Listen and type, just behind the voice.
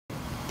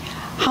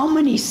How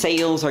many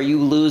sales are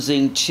you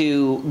losing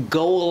to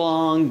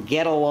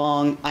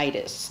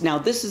Go-Along-Get-Along-itis? Now,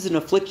 this is an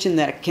affliction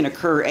that can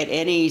occur at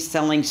any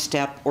selling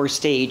step or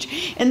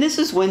stage, and this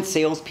is when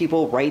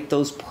salespeople write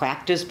those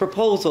practice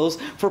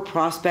proposals for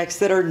prospects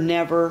that are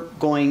never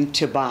going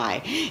to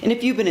buy. And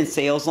if you've been in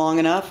sales long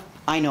enough,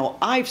 I know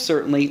I've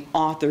certainly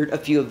authored a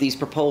few of these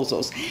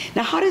proposals.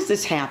 Now, how does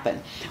this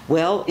happen?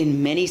 Well,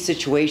 in many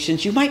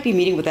situations, you might be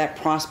meeting with that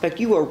prospect.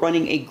 You are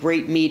running a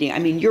great meeting. I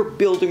mean, you're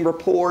building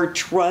rapport,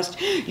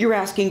 trust. You're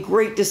asking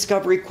great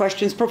discovery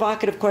questions,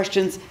 provocative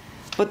questions,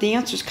 but the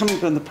answers coming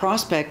from the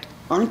prospect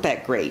aren't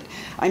that great.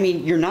 I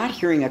mean, you're not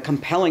hearing a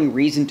compelling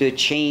reason to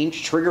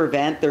change, trigger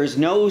event. There's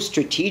no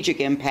strategic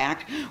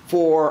impact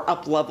for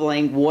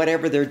up-leveling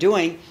whatever they're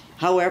doing.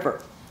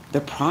 However,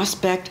 the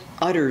prospect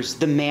utters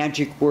the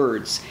magic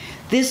words.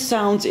 This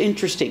sounds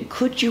interesting.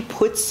 Could you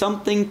put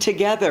something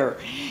together?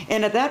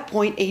 And at that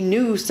point, a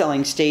new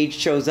selling stage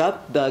shows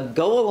up, the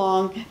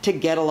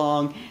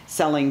Go-Along-to-Get-Along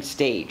selling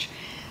stage.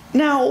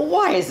 Now,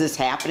 why is this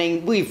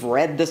happening? We've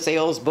read the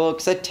sales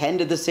books,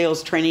 attended the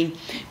sales training,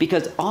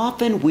 because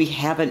often we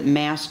haven't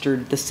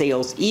mastered the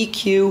sales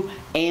EQ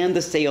and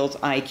the sales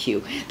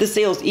IQ. The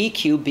sales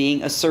EQ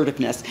being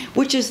assertiveness,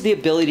 which is the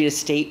ability to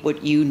state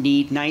what you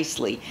need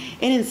nicely.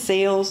 And in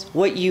sales,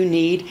 what you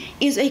need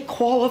is a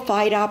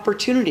qualified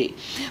opportunity.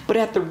 But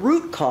at the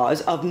root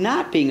cause of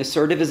not being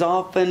assertive is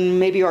often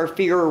maybe our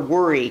fear or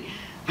worry.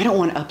 I don't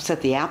want to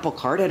upset the apple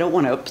cart. I don't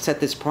want to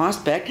upset this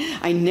prospect.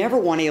 I never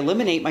want to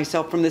eliminate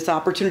myself from this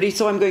opportunity,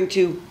 so I'm going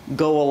to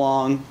go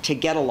along to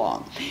get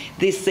along.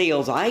 This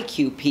sales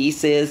IQ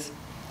piece is,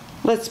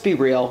 let's be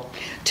real,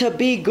 to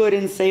be good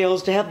in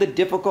sales, to have the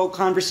difficult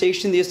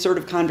conversation, the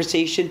assertive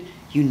conversation,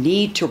 you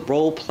need to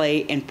role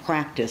play and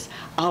practice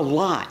a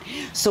lot.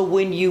 So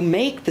when you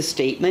make the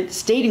statement,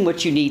 stating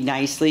what you need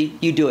nicely,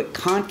 you do it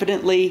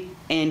confidently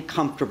and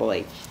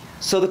comfortably.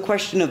 So the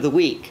question of the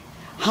week: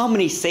 how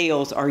many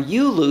sales are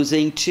you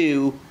losing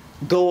to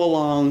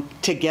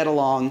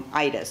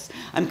Go-Along-to-Get-Along-itis?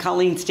 I'm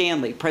Colleen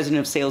Stanley, President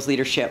of Sales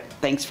Leadership.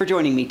 Thanks for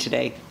joining me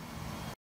today.